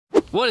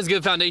What is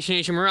good, Foundation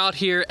Nation? We're out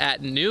here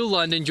at New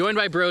London, joined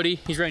by Brodie.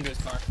 He's running to his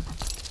car.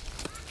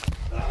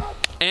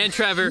 And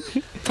Trevor,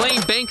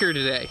 playing banker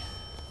today.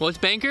 What's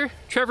banker?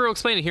 Trevor will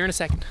explain it here in a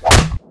second.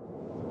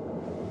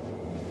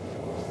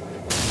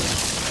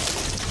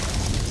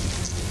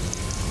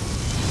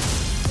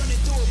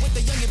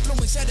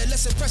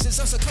 Adolescent presence,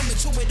 I'm succumbing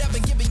to it. I've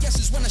been giving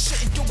yeses when I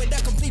shouldn't do it. I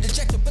complete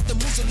ejected, but the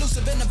moves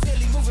elusive, and I'm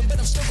barely moving, but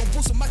I'm still gon'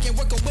 boost them. I can't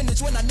work on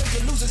winners when I know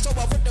you're losing, so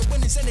I work the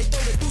winners and they throw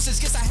the deuces.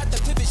 Guess I had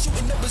to pivot,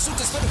 shooting no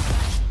bazookas for the.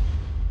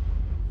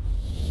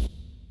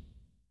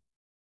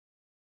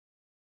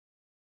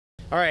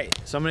 All right,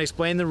 so I'm gonna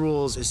explain the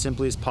rules as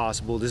simply as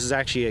possible. This is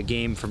actually a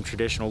game from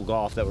traditional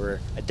golf that we're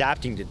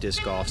adapting to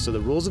disc golf. So the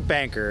rules of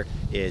banker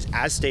is,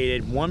 as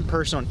stated, one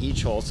person on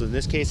each hole. So in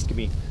this case, it could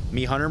be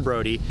me, Hunter, and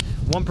Brodie.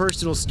 One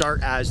person will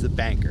start as the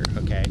banker,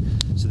 okay?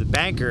 So the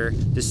banker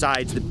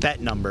decides the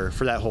bet number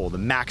for that hole, the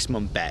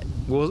maximum bet.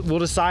 We'll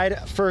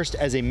decide first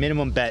as a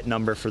minimum bet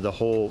number for the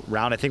whole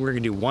round. I think we're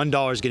gonna do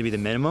 $1 is gonna be the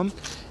minimum.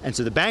 And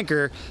so the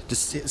banker,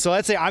 so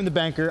let's say I'm the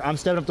banker, I'm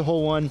stepping up to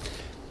hole one.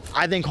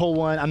 I think hole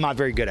one, I'm not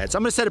very good at. So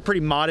I'm gonna set a pretty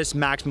modest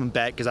maximum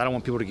bet because I don't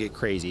want people to get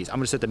crazy. So I'm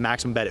gonna set the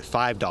maximum bet at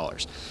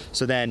 $5.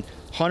 So then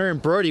Hunter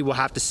and Brodie will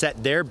have to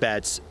set their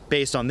bets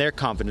based on their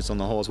confidence on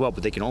the hole as well,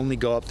 but they can only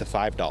go up to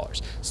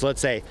 $5. So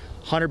let's say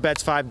Hunter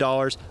bets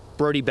 $5,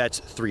 Brodie bets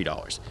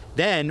 $3.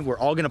 Then we're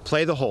all gonna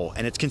play the hole,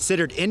 and it's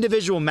considered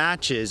individual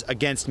matches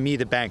against me,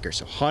 the banker.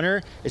 So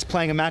Hunter is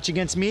playing a match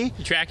against me.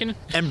 You tracking?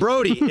 And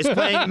Brodie is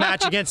playing a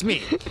match against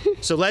me.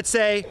 So let's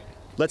say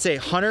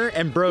Hunter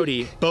and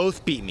Brodie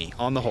both beat me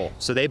on the hole.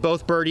 So they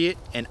both birdie it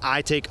and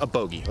I take a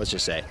bogey, let's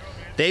just say.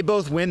 They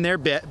both win their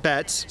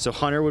bets. So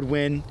Hunter would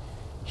win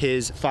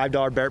his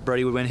 $5 bet,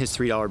 Brodie would win his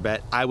 $3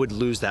 bet. I would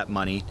lose that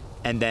money.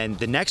 And then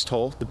the next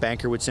hole, the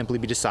banker would simply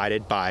be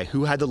decided by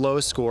who had the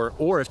lowest score,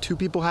 or if two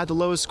people had the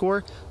lowest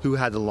score, who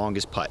had the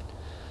longest putt.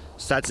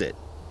 So that's it.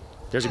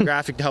 There's a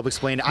graphic to help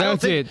explain it. I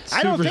don't think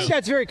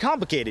that's very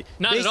complicated.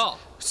 Not at all.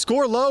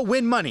 Score low,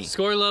 win money.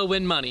 Score low,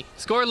 win money.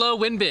 Score low,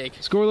 win big.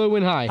 Score low,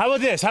 win high. How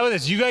about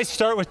this? You guys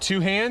start with two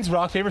hands,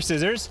 rock, paper,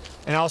 scissors,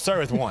 and I'll start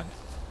with one.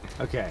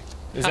 Okay.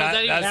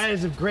 That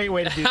is a great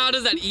way to do it. How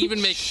does that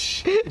even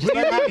make... You've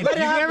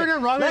never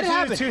done rock, paper,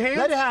 scissors, two hands?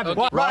 Let it happen.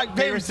 Okay. Rock,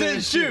 paper,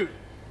 scissors, shoot.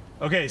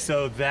 Okay,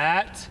 so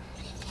that...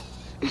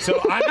 So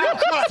I'm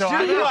out.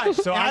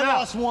 I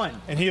lost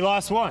one. And he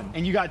lost one.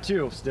 And you got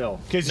two still.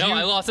 No,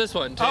 I lost this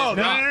one too. Oh,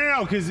 no,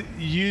 because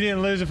you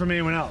didn't lose it from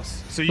anyone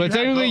else. So but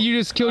technically you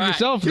just killed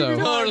yourself though.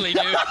 Totally,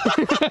 dude.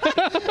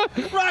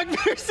 Rock,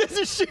 paper,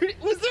 scissors, shoot.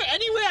 Was there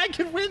any way I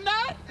could win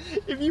that?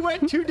 If you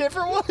went two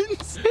different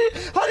ones?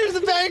 Hunter's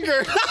the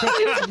banker.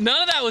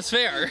 None of that was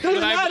fair.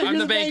 But I'm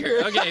the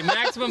banker. Okay,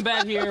 maximum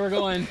bet here. We're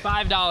going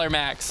 $5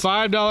 max.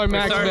 $5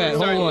 max bet.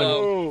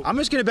 Hold on. I'm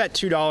just gonna bet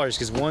 $2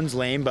 because one's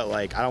lame, but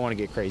like I don't want to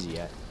get crazy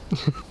yet.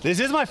 This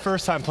is my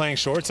first time playing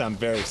shorts. I'm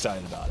very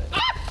excited about it.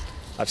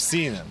 I've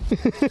seen them.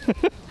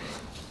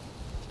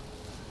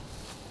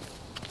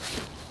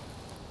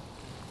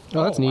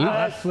 Oh, that's neat. Wow,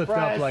 that flipped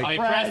up like. Oh, he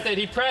pressed it.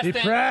 He pressed it.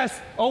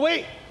 Pressed. Oh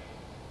wait.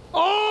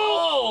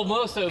 Oh,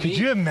 almost OB. Could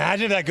you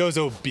imagine if that goes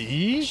OB?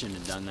 Shouldn't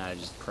have done that. I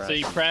just pressed. So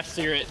you press,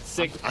 so you're at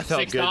I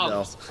felt good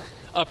though.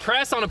 A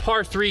press on a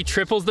par 3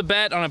 triples the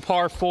bet. On a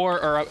par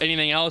 4 or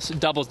anything else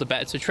doubles the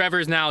bet. So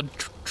Trevor's now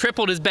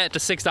tripled his bet to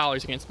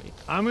 $6 against me.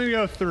 I'm gonna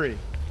go 3.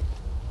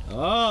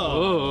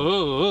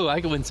 Oh, I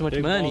could win so much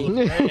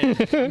money.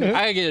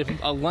 I could get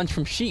a lunch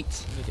from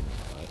Sheets.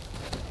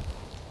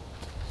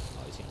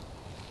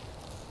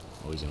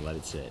 Always gonna let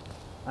it sit.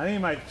 I think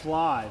it might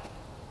fly.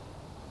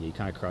 Yeah, you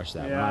kind of crushed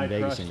that. Yeah, I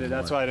crushed it.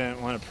 That's why I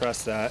didn't want to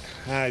press that.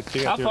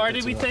 How far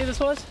did we say this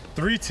was?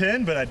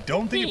 310, but I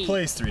don't think it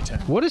plays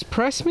 310. What does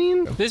press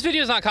mean? This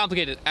video is not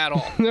complicated at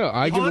all. No,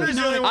 I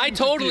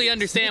totally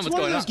understand what's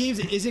going on. It's one of those games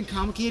that isn't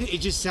complicated. It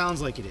just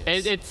sounds like it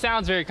is. It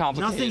sounds very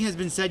complicated. Nothing has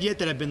been said yet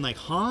that I've been like,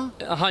 huh?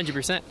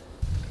 100%.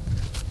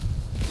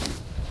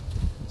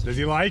 Does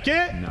he like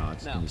it? No,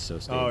 it's gonna be so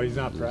stable. Oh, he's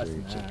not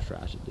pressing that.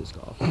 Trash at disc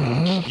golf.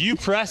 You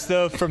press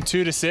though from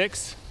 2 to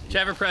 6.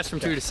 Trevor pressed from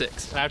 2 to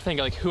 6. I would think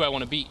like who I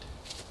want to beat.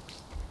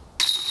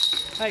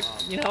 Like,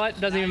 you know what?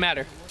 Doesn't even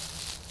matter.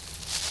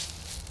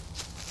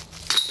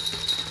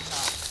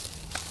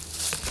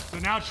 So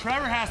now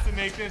Trevor has to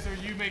make this, or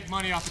you make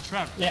money off of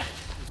Trevor. Yeah.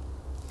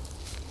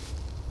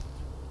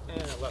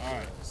 All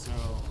right. So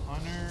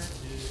Hunter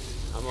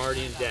is. I'm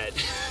already in debt.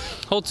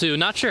 Hole 2.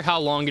 Not sure how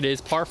long it is.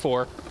 Par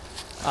 4.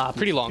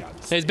 Pretty long.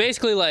 It's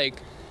basically like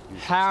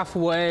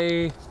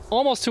halfway,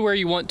 almost to where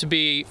you want to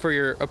be for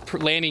your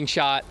landing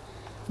shot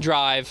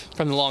drive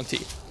from the long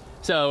tee.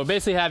 So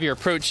basically have your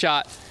approach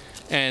shot,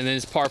 and then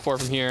it's par 4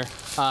 from here.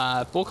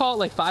 We'll call it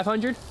like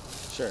 500.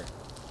 Sure.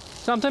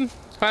 Something.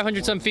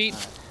 500 some feet.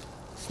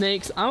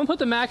 Snakes. I'm gonna put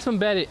the maximum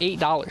bet at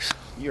 $8.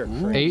 You're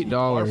crazy. $8.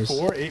 Par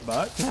 4,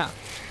 $8. Yeah.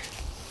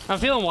 I'm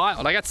feeling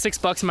wild. I got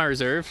 $6 in my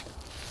reserve.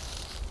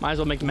 Might as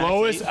well make the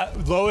max.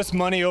 Lowest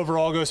money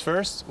overall goes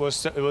first. We'll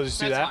just do that.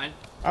 That's fine.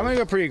 I'm gonna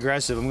go pretty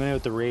aggressive. I'm gonna go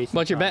with the race.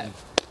 What's your bet?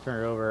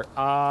 Turn it over.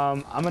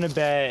 I'm gonna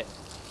bet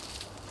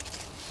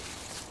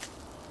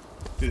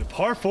Dude, the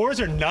par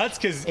fours are nuts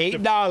because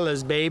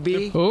 $8,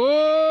 baby.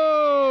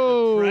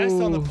 Oh! press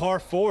on the par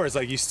fours,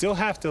 like you still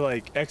have to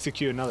like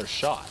execute another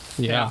shot.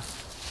 Yeah.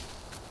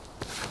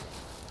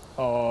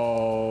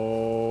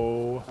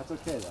 Oh. That's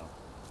okay though.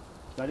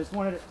 I just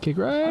wanted to, Kick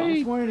I right.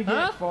 just wanted to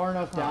get it far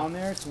enough down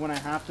there so when I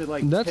have to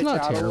like That's pitch not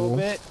out a terrible. little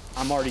bit,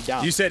 I'm already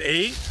down. You said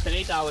 8? At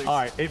 $8. All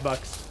right, $8.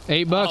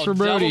 $8 for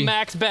Brodie. Double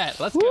max bet.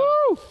 Let's go.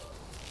 Woo!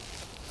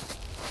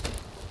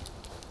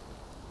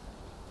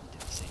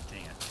 Same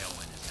thing. That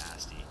tailwind is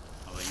nasty.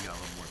 Although you got a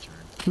little more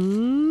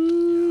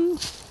turn.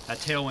 That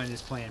tailwind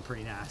is playing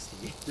pretty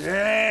nasty.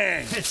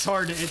 Dang. It's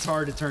hard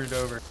to turn it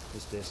over.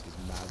 This disc is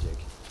magic.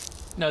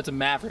 No, it's a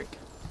Maverick.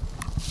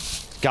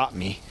 Got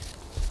me.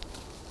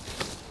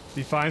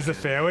 He finds the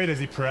fairway. Does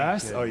he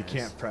press? Oh, you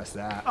can't press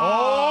that.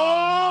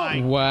 Oh!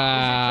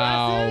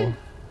 Wow.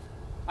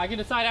 I can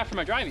decide after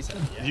my drive, he said.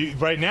 You,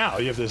 right now,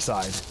 you have to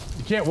decide.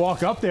 You can't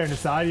walk up there and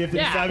decide. You have to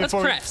Yeah, decide let's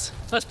before. press.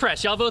 Let's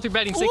press. Y'all both are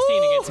betting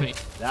 16 against me.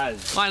 That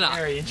is Why not?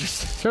 very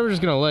interesting. Trevor's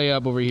just gonna lay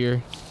up over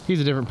here.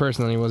 He's a different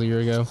person than he was a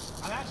year ago.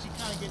 I'm actually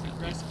kind of getting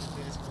aggressive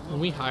with this.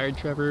 When we hired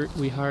Trevor,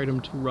 we hired him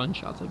to run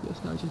shots like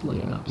this. Now he's just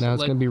laying up. So Now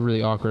it's gonna be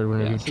really awkward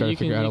whenever you try to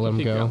figure out how to let him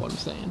figure go. out what I'm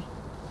saying.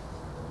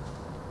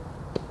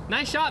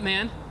 Nice shot,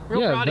 man.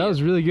 Real Yeah, proud that of was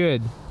you. really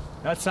good.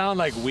 That sounded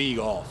like Wii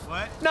golf.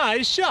 What?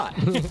 Nice shot.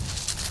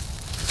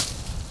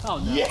 Oh,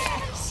 no.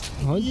 Yes!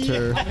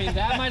 Hunter. I mean,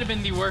 that might have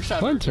been the worst shot.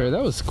 Hunter,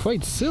 that was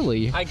quite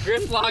silly. I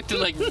grip locked and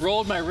like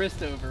rolled my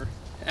wrist over.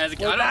 As a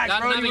We're back,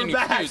 not Brodie, having an we're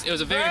back. excuse. It was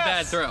a very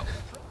bad throw.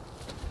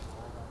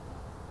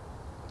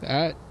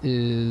 That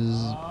is.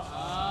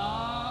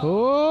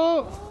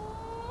 Oh!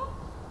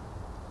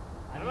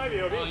 That might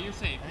be OB. Oh, you're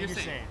safe. You're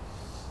safe.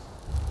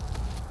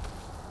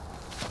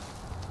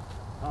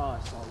 Oh, I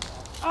saw that.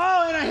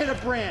 Oh, and I hit a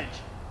branch.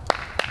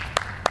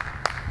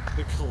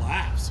 The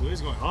collapse. What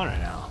is going on right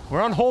now?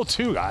 We're on hole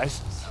 2, guys.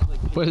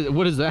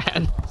 What is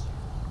that?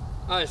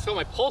 Oh, I just felt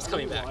my pulse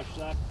coming back.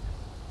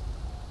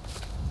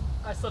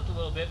 I slipped a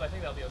little bit, but I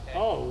think that'll be okay.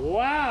 Oh,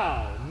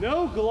 wow.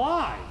 No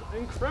glide.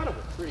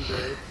 Incredible. Pretty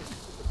good.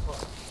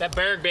 It's that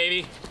Berg,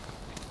 baby.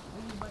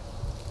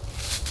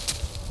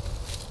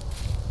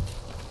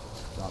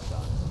 Drop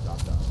down.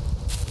 Drop down.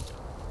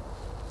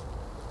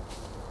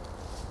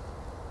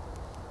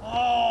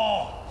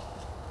 Oh.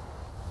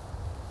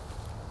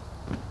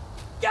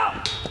 Go!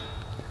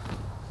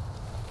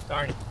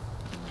 Darn it.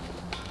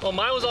 Well,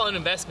 mine was all an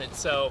investment,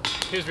 so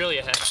he was really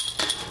ahead.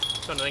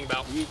 Something to think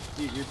about.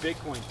 Dude, your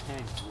Bitcoin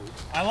tanked, dude.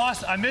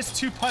 I missed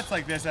 2 putts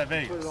like this at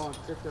Vegas. Put it on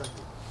crypto.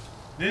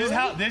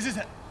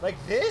 Like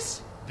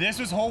this? This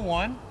was hole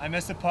 1. I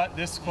missed a putt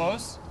this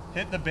close,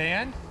 hit the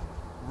band,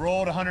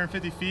 rolled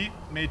 150 feet,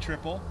 made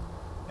triple.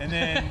 And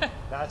then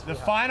the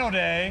final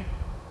day,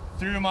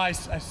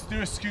 I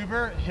threw a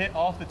scuba, hit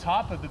off the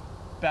top of the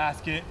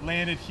basket,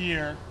 landed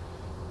here,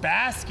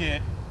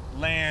 basket,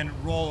 land,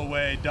 roll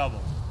away,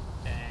 double.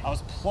 Dang. I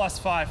was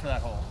 +5 for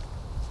that hole.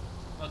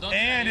 Well, don't do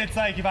And that it's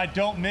like if I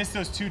don't miss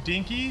those 2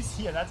 dinkies,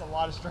 Yeah, that's a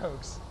lot of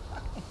strokes.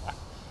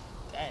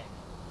 Dang.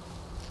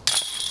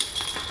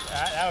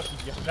 That'll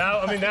keep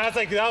going.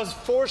 that was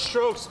 4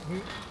 strokes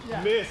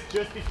missed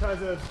just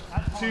because of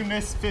 2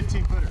 missed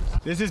 15 footers.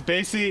 This is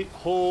basically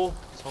hole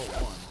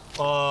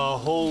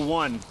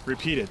 1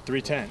 repeated,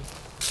 310.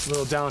 A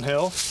little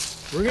downhill.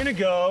 We're gonna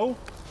go.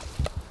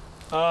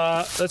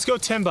 Let's go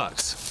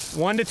 $10.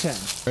 1 to 10.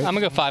 I'm gonna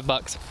go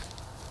 $5.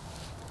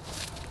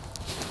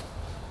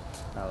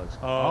 That looks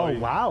Oh,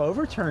 wow,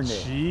 overturned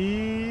it.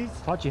 Jeez.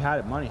 Thought you had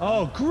it money.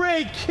 Oh,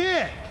 great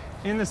kick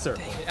in the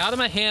circle. Out of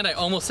my hand, I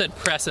almost said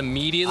press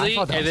immediately, I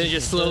thought that and was then it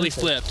just just slowly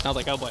perfect. flipped. I was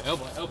like, oh boy, oh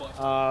boy, oh boy.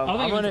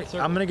 I'm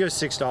gonna go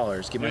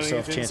 $6. Give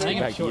myself a chance to insane?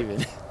 get back Short. even.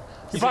 You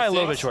You're probably a said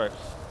little bit 6? short.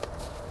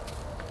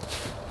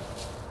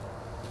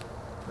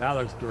 That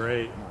looks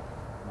great. I'm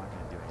not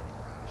gonna do anything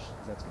rash.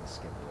 That's gonna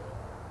skip it.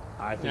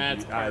 I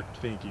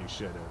think you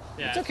should have.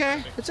 Yeah, It's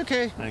okay. It's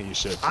okay. I think you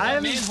should.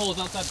 That manhole is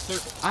outside the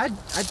circle. I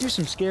do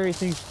some scary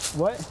things.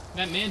 What?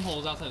 That manhole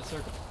is outside the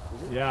circle.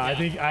 Yeah, I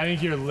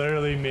think you're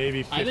literally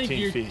maybe I think 15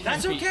 you're- feet.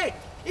 That's okay.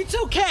 It's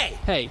okay.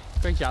 Hey,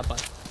 great job,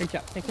 bud. Great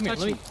job. Hey, come here.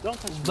 Don't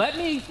touch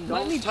me.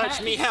 Let me touch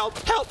pat me. you. Help!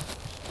 Help!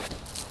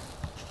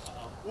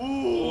 Ooh.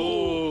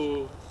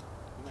 You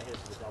might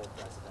hit the double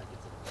press if that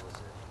gets any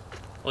closer.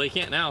 Well, you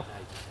can't now.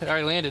 It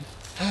already landed.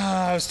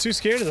 I was too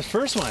scared of the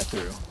first one I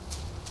threw.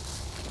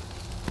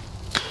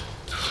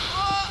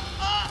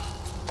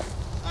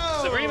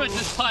 So pretty much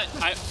this putt,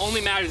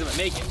 only matters if I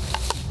make it.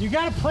 You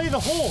gotta play the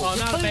hole. Oh, I'm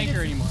not a banker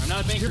anymore. I'm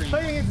not a banker You're anymore.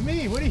 playing against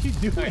me. What are you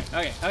doing?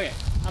 Okay.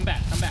 I'm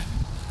back.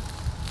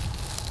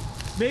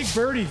 Make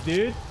birdies,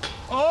 dude.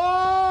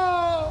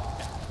 Oh!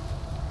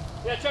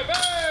 Yeah,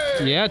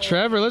 Trevor! Yeah,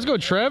 Trevor. Let's go,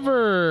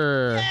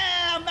 Trevor.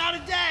 Yeah, I'm out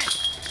of debt.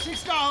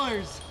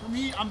 $6 for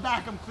me. I'm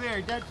back. I'm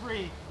clear. Debt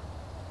free.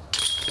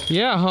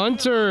 Yeah,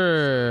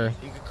 Hunter.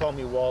 You could call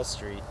me Wall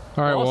Street.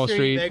 All right, Wall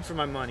Street. Beg for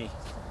my money.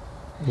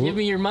 Give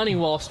me your money,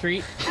 Wall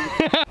Street.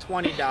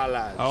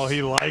 $20. Oh,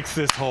 he likes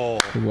this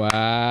hole.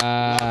 Wow.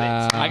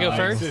 I go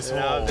first? This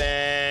Love hole.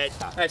 it.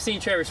 I've seen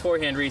Trevor's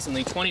forehand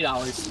recently. $20.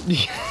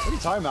 What are you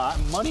talking about?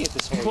 I'm money at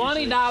this hole.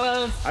 $20.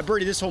 I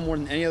birdied this hole more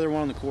than any other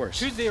one on the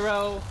course.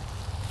 2-0.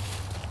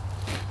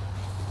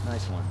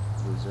 Nice one,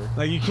 loser.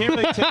 Like you can't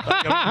really tell.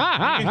 Like, you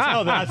can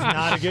tell that's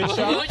not a good What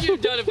shot. would you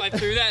have done if I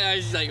threw that? I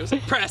was just like, it was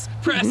like press.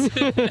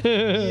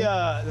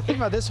 The thing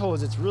about this hole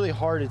is it's really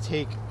hard to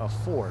take a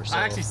 4. So.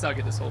 I actually suck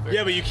at this hole. Very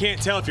Yeah, but you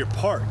can't tell if you're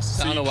parked.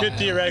 So I don't you know could why.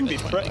 theoretically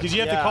because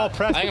you have to call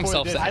press. I am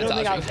before the self-sabotaging. I don't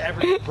think I was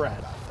ever going to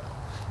Brad.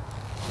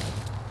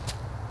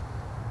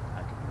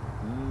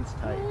 It's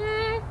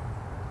tight.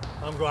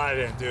 I'm glad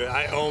I didn't do it.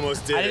 I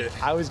almost did it.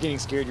 I was getting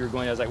scared you were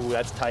going. I was like, ooh,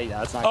 that's tight.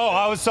 That's not. Oh,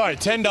 I was sorry.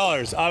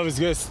 $10. I was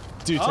just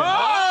do 10.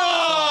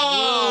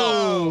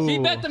 Oh! He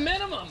bet the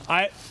minimum.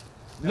 No,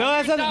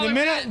 that's not $1 the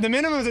minimum. bet. The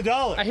minimum is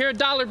 $1. I hear a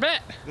 $1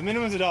 bet. The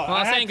minimum is $1. Well, I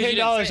I'm had saying 'cause you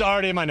didn't $10 say it.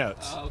 already in my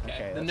notes. Oh,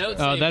 okay. The that's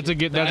notes. Oh, that's a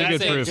good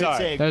proof.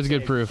 Sorry. That's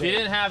good proof. If you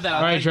didn't have that.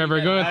 All right, Trevor,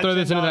 go ahead and throw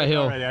this into that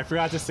hill. Already. I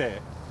forgot to say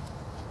it.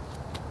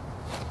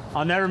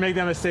 I'll never make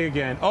that mistake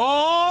again.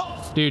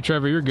 Oh! Dude,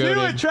 Trevor, you're good.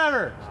 Do it,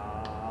 Trevor!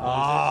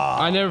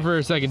 I never for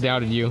a second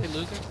doubted you. Hey,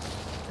 loser.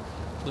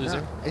 Loser.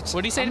 No, What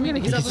did he say to me?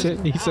 He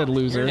He said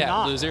loser.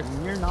 Yeah, loser.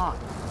 You're not.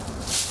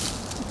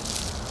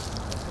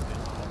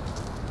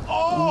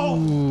 Oh!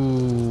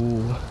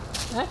 Ooh.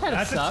 That kind of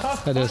That's a sucks.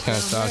 tough That does kind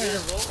of putt. suck.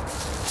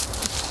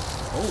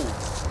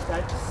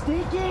 That's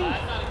stinking.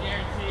 That's not a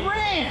guarantee.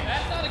 Brand.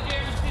 That's not a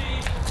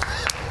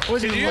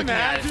guarantee. Could you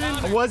imagine?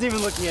 I wasn't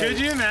even looking at Could it.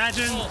 you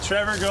imagine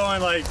Trevor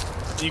going like,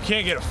 you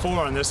can't get a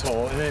 4 on this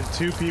hole, and then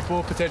 2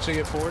 people potentially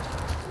get 4?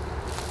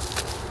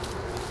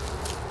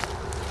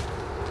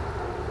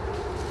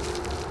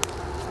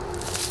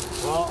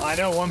 Well, I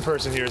know one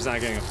person here is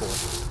not getting a 4.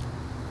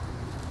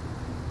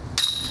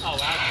 Oh, wow.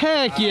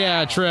 Heck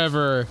yeah,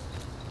 Trevor.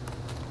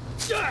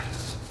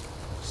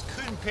 Just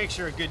couldn't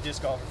picture a good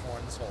disc golfer for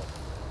in this hole.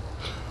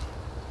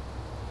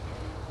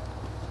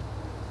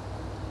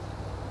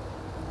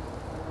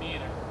 Me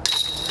either.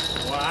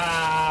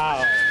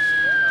 Wow.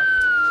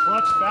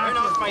 Clutch back.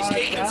 My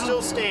statement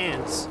still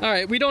stands. All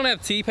right, we don't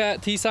have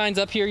T signs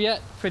up here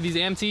yet for these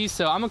AMTs,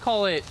 so I'm gonna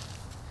call it.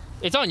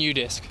 It's on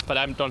U-disc, but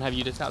I don't have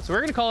U-disc out, so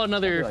we're gonna call it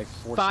another Like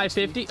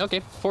 550. Okay,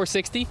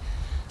 460.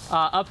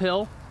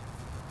 Uphill.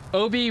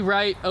 OB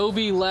right,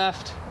 OB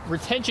left.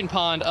 Retention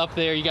pond up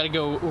there. You got to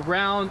go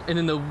around, and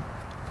then the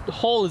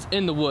hole is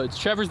in the woods.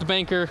 Trevor's the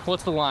banker.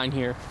 What's the line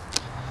here?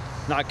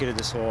 Not good at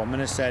this hole. I'm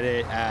gonna set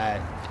it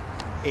at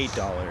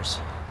 $8.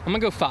 I'm gonna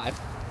go $5.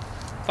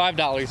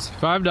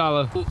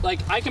 $5. Like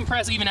I can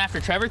press even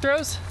after Trevor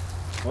throws.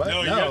 What?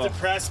 No, you have to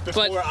press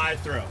before But- I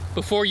throw.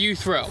 Before you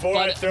throw. Before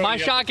I But throw, my you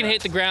have shot to can press.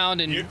 hit the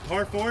ground and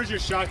Par 4s, your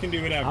shot can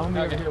do whatever. I'm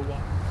gonna Okay. hit a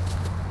one.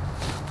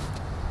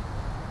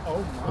 Oh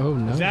my. Oh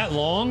no. Is that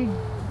long?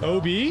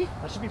 OB?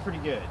 That should be pretty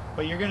good,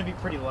 but you're gonna be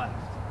pretty left.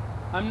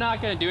 I'm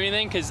not gonna do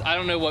anything because I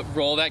don't know what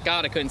roll that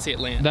got. I couldn't see it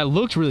land. That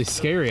looked really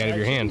scary out of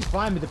your hand.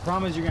 Fine, but the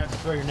problem is you're gonna have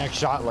to throw your next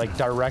shot like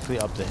directly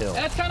up the hill.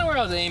 That's kind of where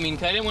I was aiming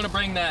because I didn't want to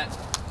bring that.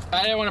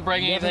 I didn't want to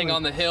bring anything Definitely.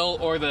 on the hill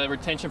or the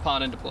retention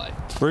pond into play.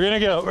 We're gonna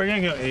go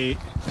 8.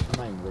 I'm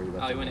not even worried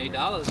about Oh, that. you win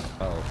 $8.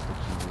 Oh,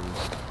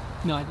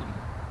 No, I didn't.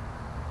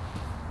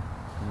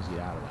 let's get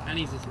out of that. I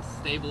need to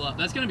stable up.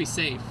 That's gonna be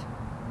safe.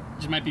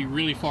 Just might be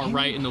really far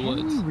right in the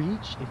woods. Can we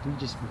reach if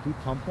we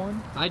pump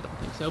one? I don't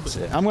think so, but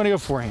I'm gonna go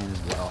forehand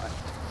as well.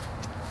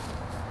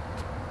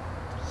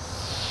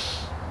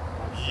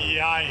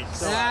 Yikes.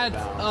 that's.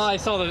 Oh, I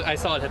saw it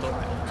hit the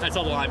line. I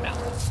saw the line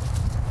bounce.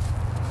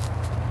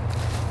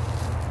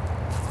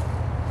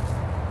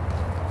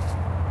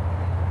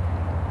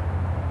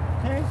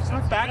 Hey,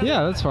 snuck back.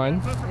 Yeah, that's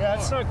fine. Yeah,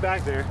 it's snuck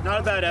back there.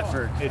 Not a bad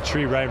effort. A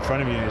tree right in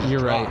front of you. and it just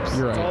You're right. drops.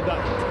 You're It's all right.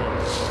 about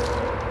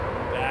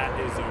That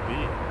is OB.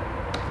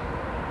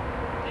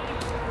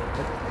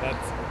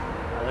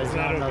 Isn't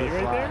that OB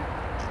right there?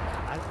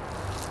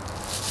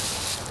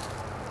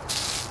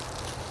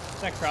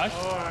 Is that crush?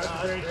 Oh, that's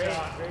a great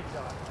shot. Great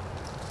shot.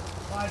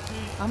 5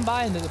 feet. I'm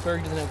buying that the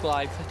Berg doesn't have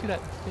glide because I do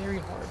that very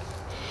hard.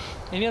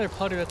 Any other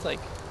putter that's like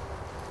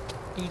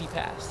 80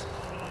 past.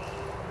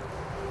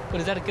 But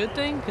is that a good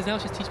thing? Because now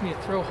it's just teaching me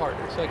to throw harder.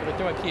 So like if I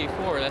throw my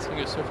PA4, that's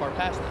gonna go so far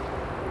past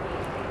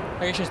now.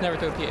 I guess just never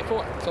throw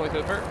PA4. It's only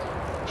throw Berg.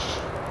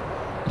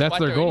 That's Why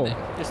their throw goal.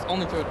 anything? Just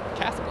only throw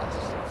Castle Blasters.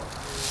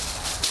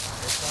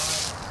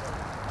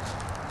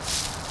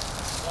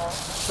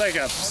 It's like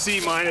a C-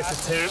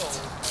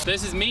 attempt.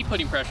 This is me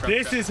putting pressure on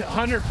This Trevor. is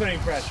Hunter putting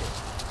pressure.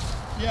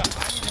 Yeah.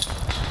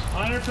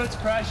 Hunter puts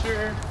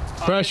pressure.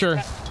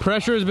 Pressure.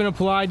 Pressure has been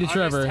applied to I'm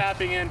Trevor. just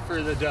tapping in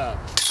for the dub.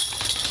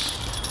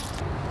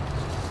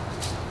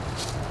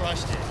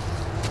 Crushed it.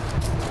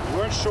 You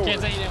weren't sure.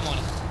 Can't say you didn't want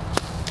it.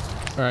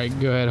 All right,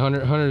 go ahead.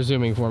 Hunter's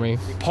zooming for me.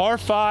 Par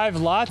 5,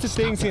 lots of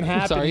things can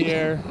happen Sorry.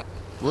 here.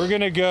 We're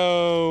gonna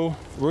go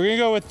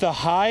with the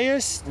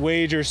highest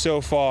wager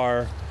so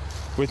far.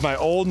 With my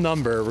old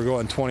number, we're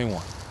going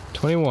 21.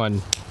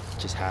 21.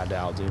 Just had to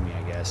outdo me,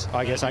 I guess.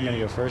 I guess I'm gonna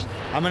go first.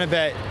 I'm gonna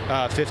bet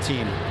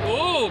 15.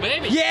 Ooh,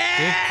 baby.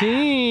 Yeah!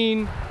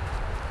 15.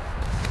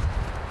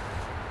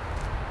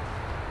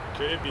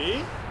 Could it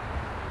be?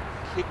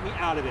 Kick me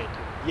out of it.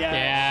 Yeah.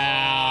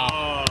 Yeah.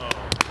 Oh.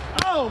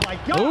 Oh my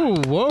God! Oh,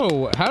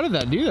 whoa! How did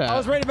that do that? I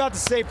was right about to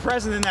say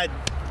press, and then that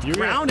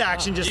ground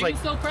action just You like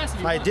can still press if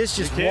you my want. disc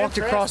just You can walked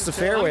press across the it,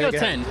 fairway. I'll go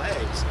again.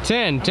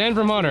 10. 10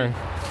 from Hunter.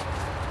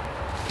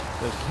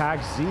 The CAG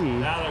Z.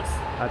 That looks.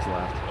 That's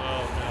left.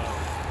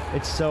 Oh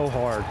It's so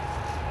hard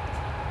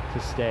to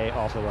stay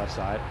off the left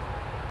side.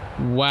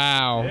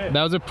 Wow, Yeah.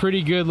 that was a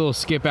pretty good little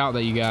skip out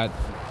that you got.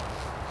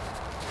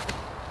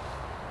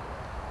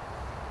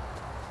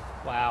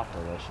 Wow.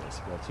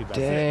 Delicious. Well, too bad.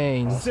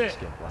 Dang. no. Oh, Sit.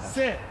 skip left.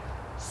 Sit.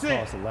 Oh, Sit.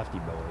 it's the lefty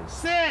boys.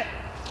 Sit.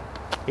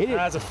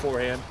 That's a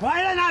forehand. Why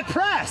did I not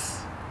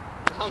press?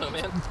 I don't know,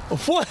 man.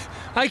 What?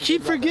 I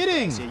keep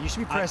forgetting. Yeah, you should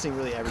be pressing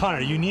really every Connor,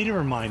 time. you need to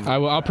remind me.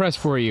 I'll press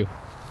for you.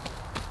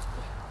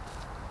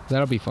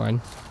 That'll be fine.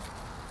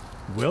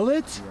 Will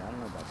it? Yeah, I don't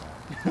know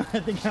about that. I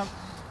think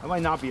I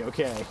might not be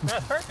okay.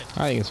 That's perfect.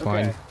 I think it's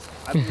fine. Okay.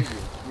 I believe you.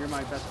 You're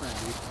my best friend,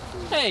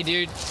 dude. Hey,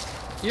 dude.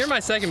 You're my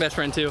second best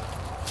friend, too.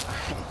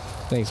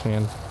 Thanks,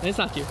 man. It's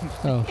not you.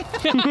 Oh.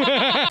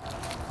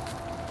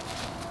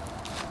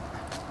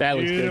 That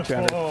was good,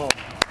 Trevor. Beautiful.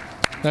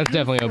 That's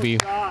definitely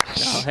OB. Oh,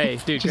 hey,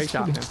 dude, great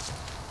shot, man.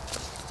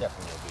 It's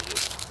definitely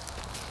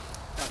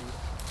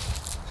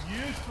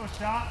Beautiful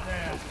shot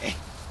there.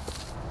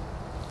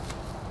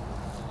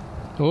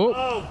 Oh.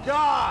 Oh,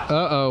 God.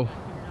 Uh-oh.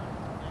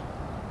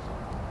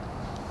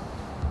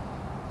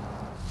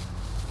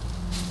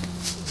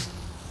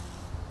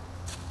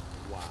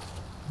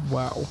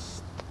 Wow.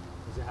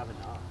 Does it have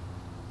enough?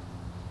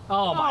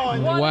 Oh, my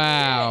God.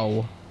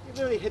 Wow. You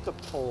literally hit the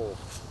pole.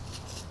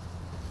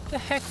 What the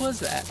heck was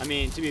that? I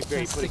mean, to be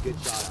fair, you put a good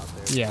shot out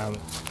there. Yeah.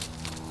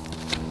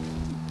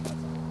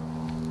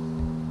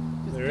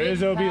 There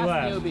is OB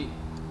left, OB.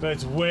 but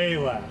it's way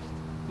left.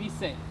 Be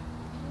safe.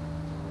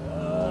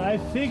 I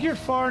think you're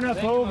far enough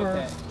Think you're over.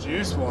 okay.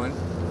 Juice one.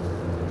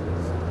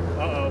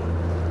 Uh-oh.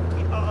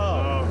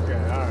 Uh-oh.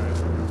 Okay, all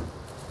right.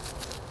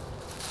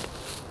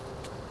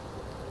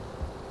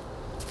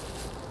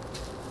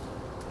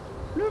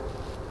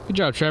 Good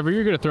job, Trevor.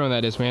 You're good at throwing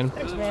that disc, man.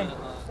 Thanks, man.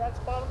 That's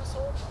bottom of the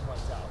hole.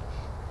 Lights out.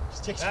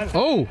 Just takes me. That's-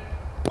 Oh,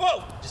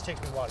 Whoa! Just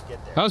takes me a while to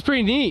get there. that was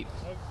pretty neat.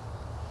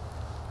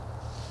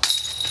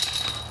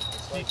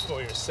 Speak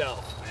for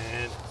yourself,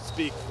 man.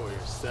 Speak for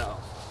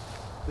yourself.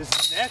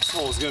 This next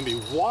hole is going to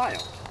be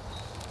wild.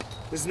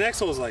 This next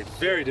hole is like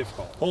very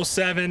difficult. Hole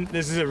 7,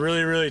 this is a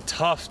really, really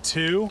tough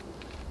 2.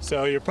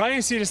 So you're probably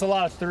going to see just a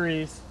lot of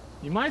 3s.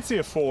 You might see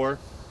a 4.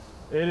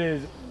 It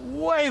is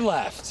way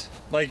left.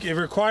 Like it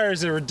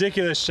requires a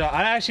ridiculous shot.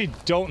 I actually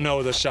don't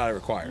know the shot it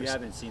requires. You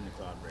haven't seen the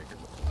cloud breaker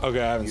before.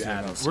 Okay, I haven't You seen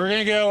haven't it. seen We're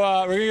gonna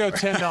go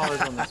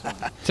 $10 on this one.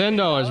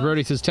 $10.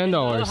 Brody says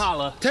 $10.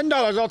 Holla.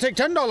 $10. I'll take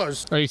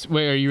 $10.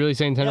 Wait, are you really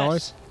saying $10?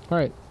 Yes. All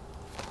right.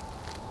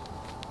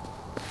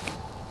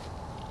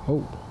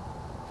 Oh.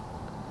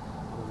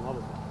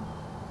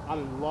 I'm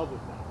in love with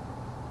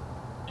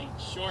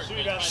that. Short.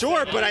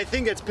 Short, but I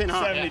think it's pin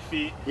high. 70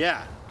 feet.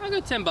 Yeah. I'll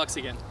go $10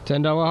 again.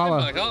 $10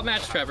 holla. I'll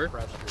match Trevor.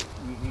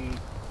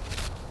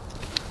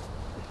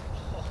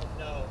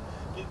 No.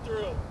 Get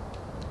through.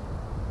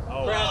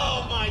 Oh,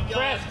 Oh my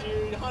gosh,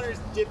 dude. Hunter's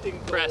dipping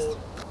gold. Pressed.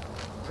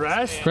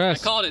 press? I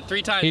Press. called it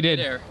 3 times He did.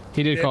 midair.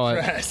 He did call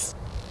it. Press.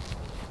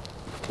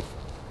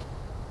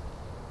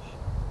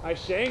 I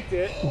shanked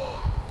it.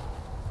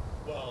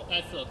 Well,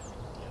 That's the.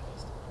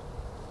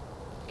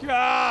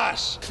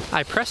 Gosh.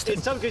 I pressed it.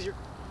 it's tough because you're.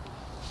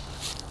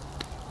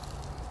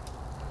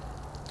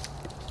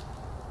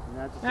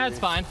 That's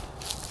fine.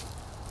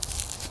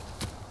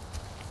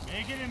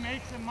 Make it and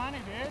make some money,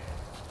 dude.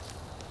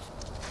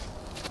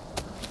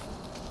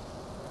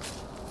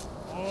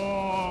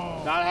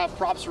 Oh. Gotta have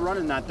props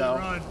running that though.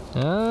 Run.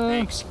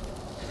 Thanks.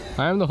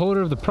 I am the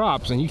holder of the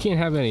props, and you can't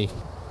have any.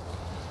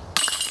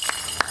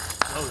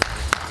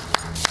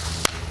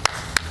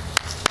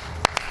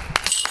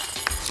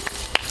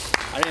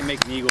 I didn't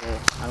make an eagle.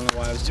 I don't know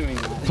why I was doing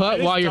that.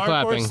 Putt while you're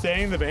clapping.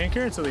 Staying the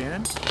banker until the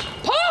end.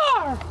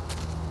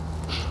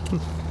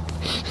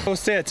 We'll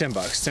stay at $10.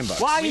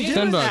 $10. Why are you need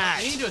doing $10. that?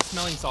 I need to do a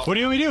smelling salt. What do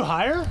you want me to do?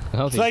 Higher?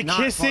 Healthy. It's like Not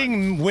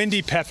kissing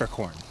windy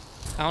peppercorn.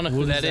 I don't know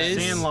who that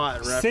is. Sandlot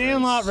reference.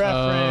 Sandlot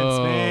reference,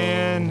 Oh.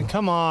 man.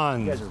 Come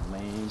on. You guys are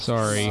lame.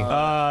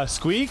 Sorry.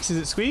 Squeaks? Is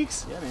it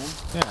Squeaks? Yeah, man.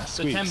 Yeah,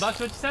 So Squeaks. $10, what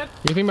you said?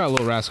 You're thinking about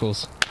Little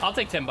Rascals. I'll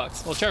take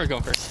 $10. Well, Trevor's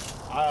going first.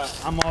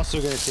 I'm also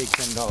gonna take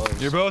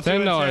 $10. You're both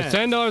 $10. doing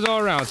 10. $10 all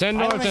around.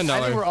 $10. I think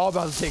we're $10. all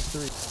about to take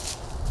 3.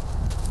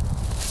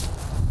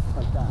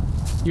 Like that.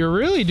 You're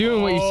really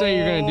doing what you say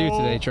you're gonna do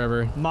today,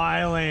 Trevor.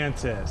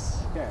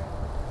 Mylantis. Okay.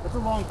 That's a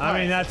long I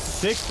mean, that's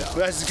sick though.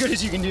 But that's as good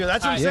as you can do.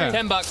 That's what I'm Yeah.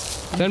 saying.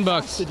 $10.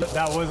 $10.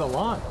 That was a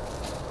line.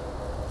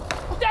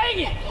 Dang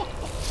it!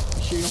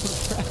 Sure you don't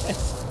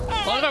press.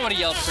 Why did I want to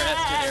yell press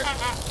there?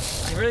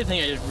 I really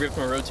think I just ripped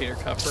my rotator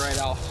cuff right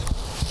off.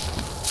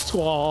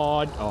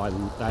 Squad. Oh,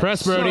 I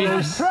Press, Brody.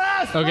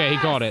 Press! Okay, he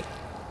called it.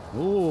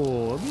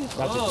 Ooh. That's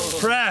Oh.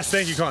 Press.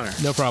 Thank you, Connor.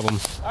 No problem.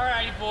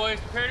 Alrighty, boys.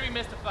 Prepare to be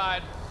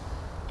mystified.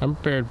 I'm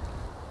prepared.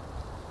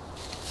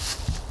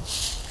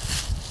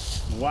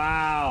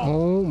 Wow.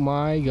 Oh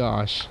my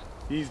gosh.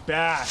 He's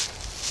back.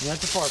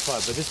 that's a far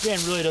putt, but this man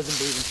really doesn't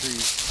believe in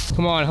trees.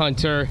 Come on,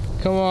 Hunter.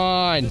 Come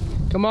on.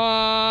 Come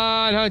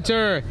on,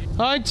 Hunter.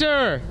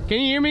 Hunter, can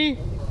you hear me?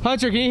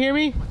 Hunter, can you hear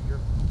me?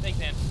 Thanks,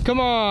 man. Come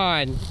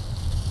on.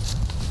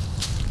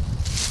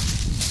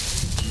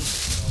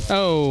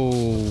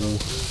 Oh.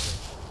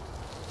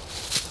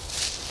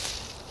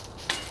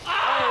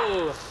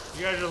 Oh!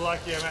 You guys are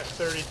lucky I'm at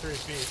 33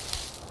 feet.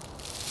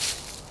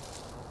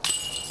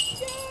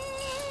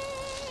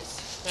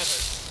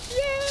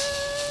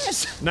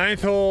 Yes!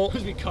 Ninth hole.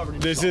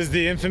 This is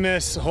the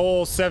infamous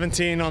hole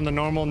 17 on the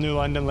normal New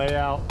London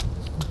layout.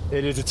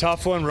 It is a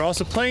tough one. We're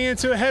also playing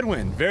into a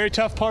headwind. Very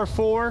tough par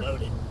 4. A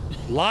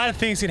lot of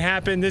things can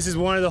happen. This is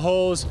one of the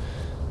holes.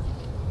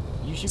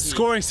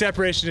 Scoring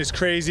separation is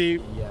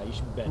crazy. Yeah, you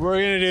should bet. We're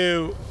gonna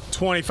do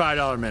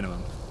 $25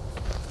 minimum.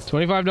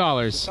 $25.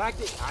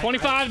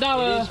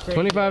 $25.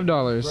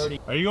 $25.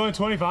 Are you going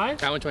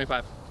 25? I went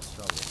 25.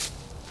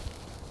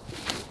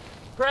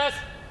 Press.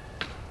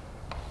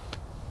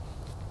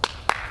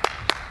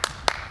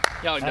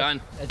 Y'all are done.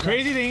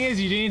 Crazy thing is,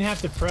 you didn't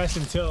have to press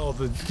until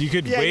you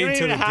could wait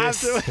until the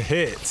disc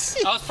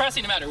hits. I was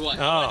pressing no matter what.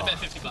 I had to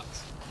bet $50.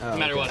 No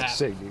matter what happened.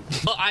 Sick, dude.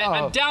 Well,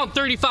 I'm down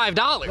 $35.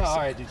 all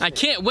right, dude, I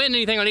can't win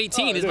anything on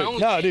 18. It's my only.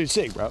 No, dude,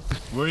 sick, bro.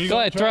 Where are you Go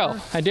going, ahead, throw.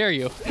 Trevor? I dare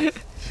you.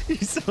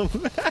 He's so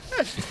mad.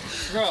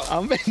 Throw.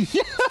 I'm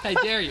I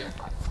dare you.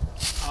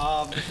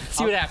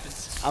 See what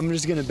happens.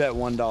 just gonna bet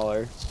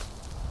 $1.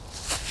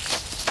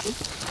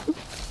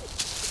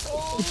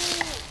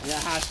 And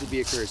that has to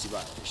be a courtesy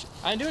violation.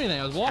 I didn't do anything.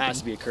 I was It walking. has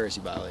to be a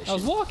courtesy violation. I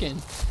was walking.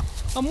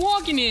 I'm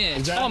walking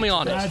in. that Call me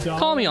on bad it. dog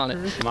Call me on it.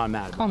 I'm not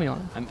mad. Call me on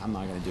it. I'm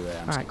not gonna do it.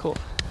 All right, cool.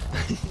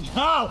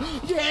 No,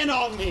 your hand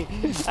on me.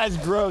 That's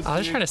gross. I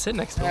was just trying to sit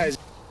next to him.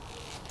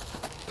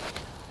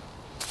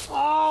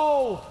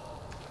 Oh!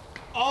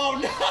 Oh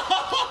no!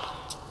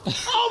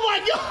 Oh my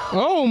god!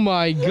 Oh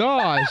my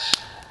gosh.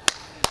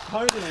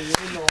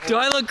 Do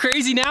I look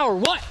crazy now or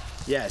what?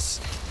 Yes.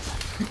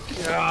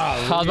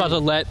 I was about to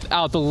let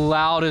out the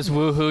loudest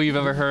woohoo you've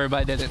ever heard,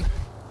 but I didn't.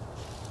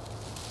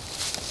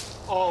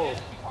 Oh.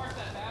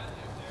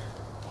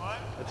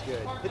 That's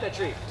good. Hit that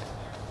tree.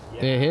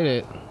 They hit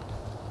it.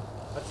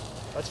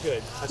 That's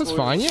good. That's what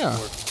fine, we're looking yeah.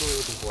 for. That's what we're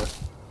looking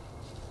for.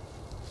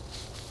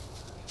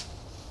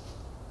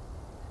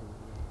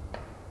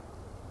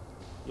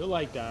 You'll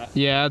like that.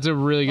 Yeah, that's a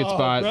really good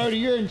spot. Brodie,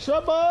 you're in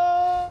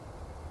trouble.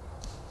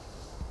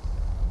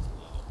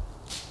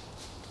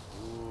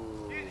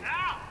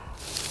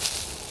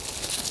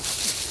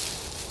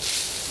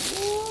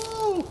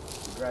 Woo!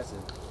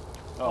 Aggressive.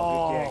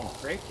 Oh, good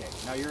kick. Great kick.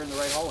 Now you're in the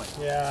right hole.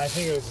 Yeah, I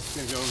think it was just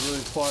gonna go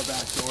really far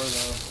back door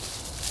though.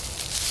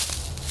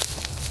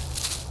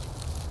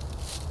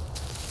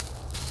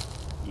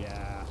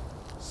 Yeah.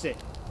 Sit.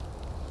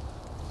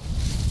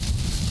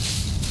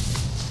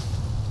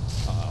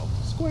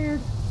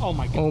 Squared. Oh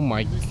my god. Oh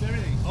my. Missed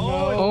everything.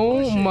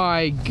 Oh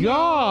my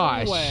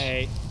gosh. No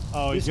way.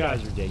 Oh, This this guy's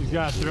guy's ridiculous. He's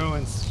got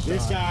throwing.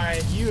 This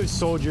guy, you have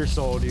sold your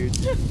soul, dude.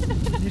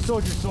 You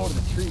sold your soul to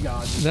the tree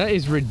god. That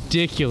is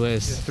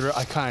ridiculous.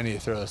 I kind of need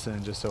to throw this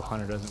in just so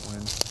Hunter doesn't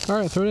win. All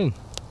right, throw it in.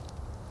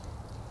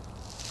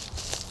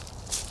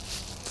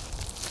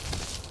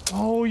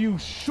 Oh, you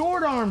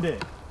short-armed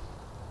it.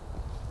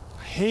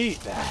 I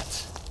hate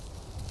that.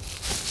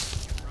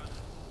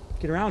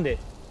 Get around it.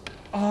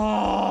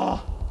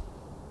 Oh.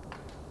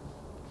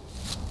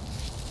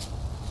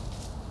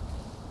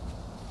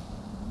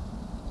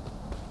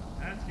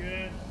 That's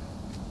good.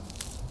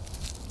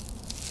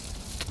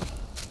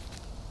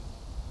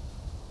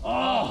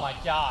 Oh my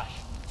gosh.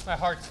 My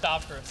heart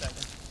stopped for a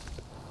second.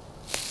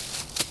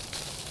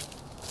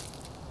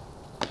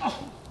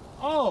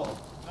 Oh,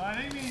 No, I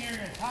think me and you are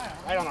gonna tie him.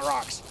 right on the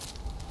rocks.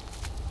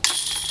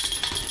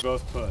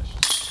 Both push.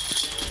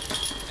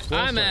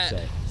 I'm at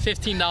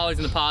 $15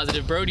 in the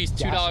positive. Brodie's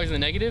 $2 in the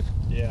negative,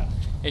 Yeah.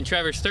 and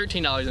Trevor's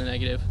 $13 in the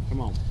negative.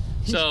 Come on.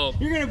 So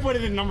You're gonna put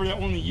it in a number that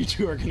only you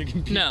two are gonna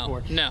compete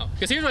for. no.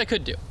 Because here's what I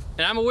could do,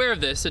 and I'm aware of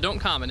this, so don't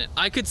comment it.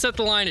 I could set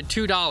the line at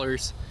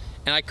 $2,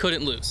 and I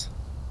couldn't lose.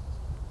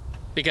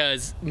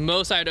 Because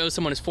most I'd owe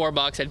someone is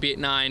 $4. I'd be at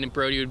 9, and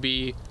Brodie would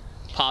be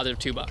positive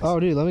 $2. Oh,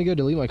 dude, let me go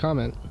delete my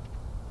comment.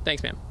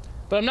 Thanks, man.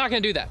 But I'm not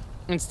gonna do that.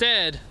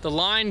 Instead, the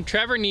line,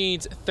 Trevor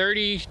needs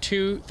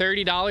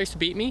 $30 to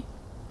beat me.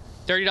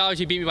 $30,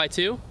 you beat me by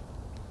 2,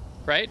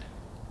 right?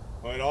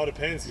 Well, it all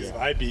depends. Because if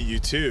I beat you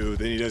too,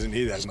 then he doesn't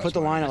need that much. Put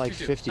the line at like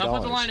 $50. $50. I'll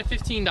put the line at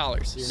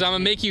 $15. So I'm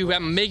gonna make you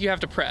have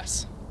to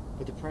press.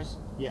 With the press?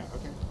 Yeah,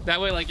 okay. That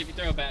way, like if you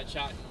throw a bad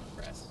shot, you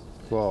don't press.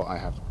 Well, I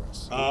have to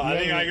press. I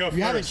think I go first.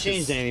 You haven't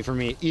changed anything for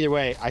me. Either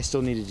way, I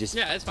still need to just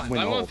Yeah, that's fine. win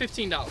But I'm the going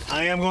hole. $15. I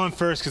think I'm going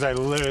first because I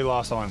literally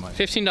lost all my money.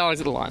 $15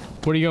 at the line.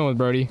 What are you going with,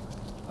 Brodie?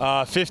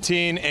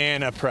 15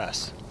 and a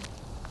press.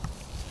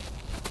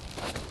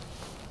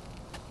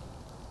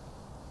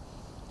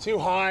 Too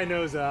high,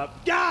 nose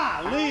up.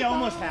 Golly,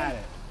 almost had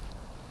it.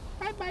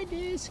 Bye-bye,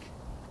 disc.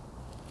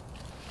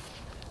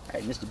 All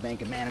right, Mr.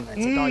 Banker Man, I'm gonna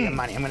take all your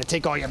money. I'm gonna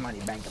take all your money,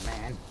 Banker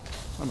Man.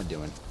 What am I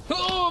doing?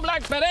 Oh,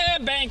 Black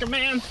Betty, banker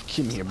man.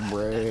 Give me a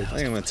break. I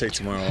think I'm gonna take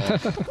tomorrow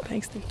off.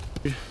 Thanks, dude.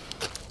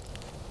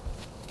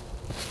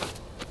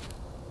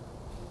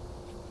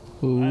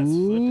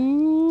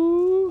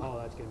 Ooh. Oh,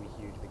 that's gonna be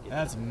huge. If it gets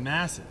That's out of it.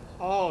 massive.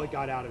 Oh, it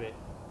got out of it.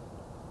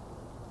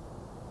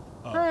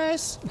 Oh.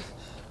 Press.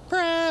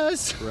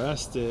 Press.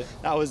 Pressed it.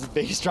 That was the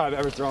biggest drive I've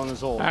ever thrown in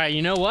this hole. All right,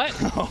 you know what?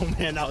 Oh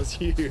man, that was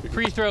huge.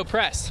 Free throw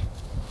press.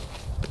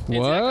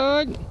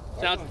 What?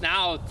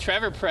 Now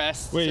Trevor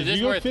pressed. Wait, so did this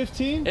you go worth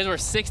 15? This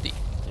worth 60.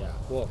 Yeah.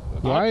 Well,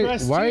 Why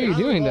are you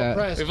doing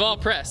that? We've all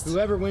pressed.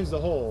 Whoever wins the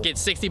hole. Get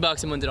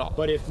 $60 and wins it all.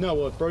 But if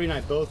Brodie and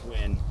I both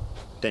win,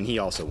 then he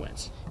also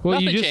wins. Well,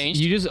 Nothing you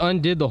changed. just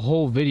undid the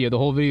whole video. The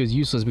whole video is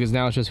useless because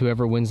now it's just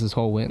whoever wins this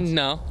hole wins.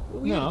 No.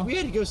 We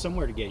had to go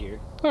somewhere to get here.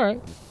 All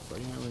right.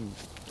 Brodie and I win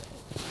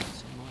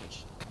so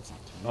much. That's not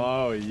turning.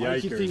 Oh, Why do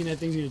you keep thinking yikers. that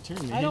thing's gonna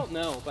turn, man? I don't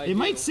know. But I It do.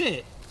 might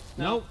sit.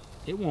 No. Nope,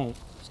 it won't.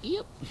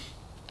 Yep.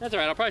 That's all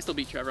right. I'll probably still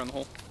beat Trevor on the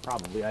hole.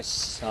 Probably. I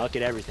suck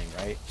at everything,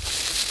 right?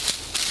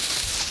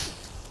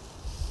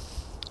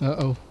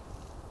 Uh-oh.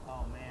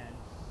 Oh man.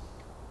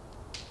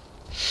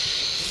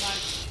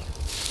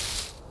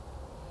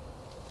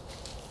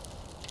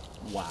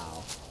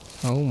 Wow.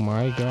 Oh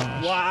my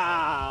gosh.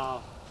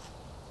 Wow.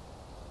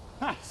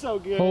 That's so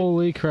good.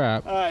 Holy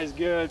crap. That is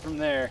good from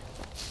there.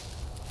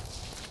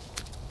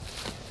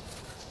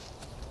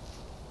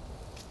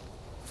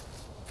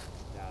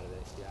 Out of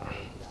it. Get out of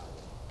it.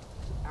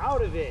 Get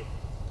out of it.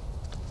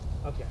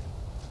 Okay.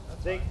 I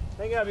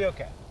think I'll be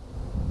okay.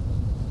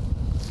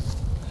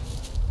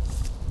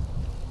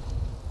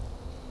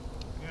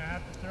 You're gonna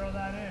have to throw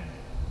that in.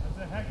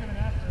 That's a heck of an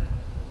effort.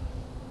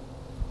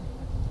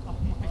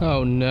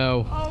 Oh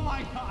no. Oh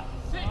my god.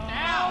 Sit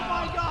down. Oh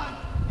my god.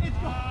 It's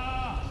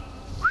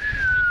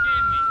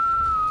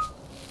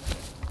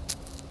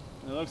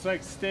It looks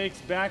like steak's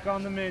back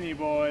on the menu,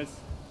 boys.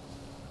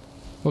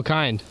 What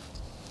kind?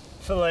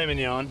 Filet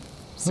mignon.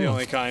 It's the Oh.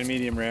 only kind,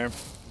 medium rare.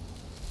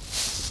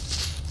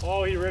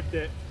 Oh, he ripped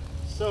it.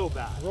 so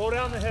bad. Roll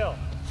down the hill.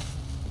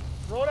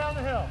 Roll down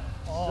the hill.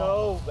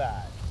 So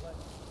bad.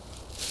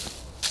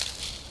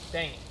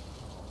 Dang it.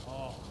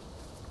 Oh.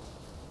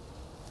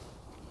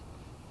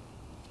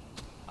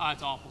 Oh,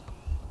 it's awful.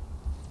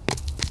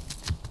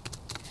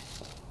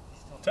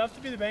 Tough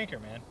to be the banker,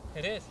 man.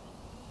 It is.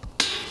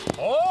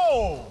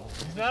 Oh!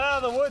 He's not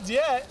out of the woods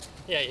yet.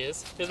 Yeah, he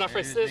is. This is my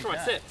first. This is for my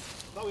sixth.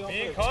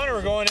 Me and Connor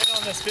were going in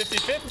on this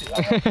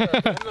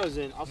 50-50. Memos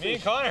in. I'll Me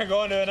and finish. Connor are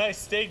going to a nice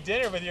steak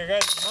dinner with your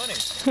guys' money.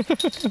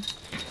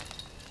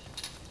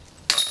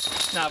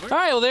 All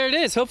right, well, there it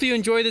is. Hopefully you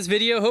enjoy this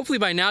video. Hopefully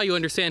by now you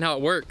understand how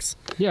it works.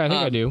 Yeah, I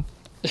think I do.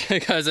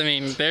 Because, I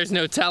mean, there's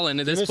no telling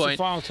at this point.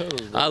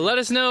 Let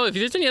us know if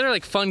there's any other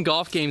like fun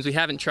golf games we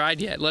haven't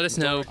tried yet. Let us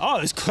know. Oh,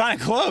 it's kind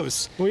of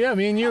close. Well, yeah,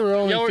 me and you were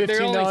only Yeah,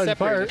 they're only $15 separated.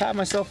 apart. Pat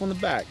myself on the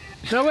back.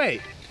 No,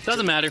 wait.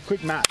 Doesn't matter.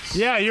 Quick maps.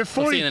 Yeah, you're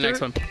We'll 40. see you in the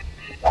next one.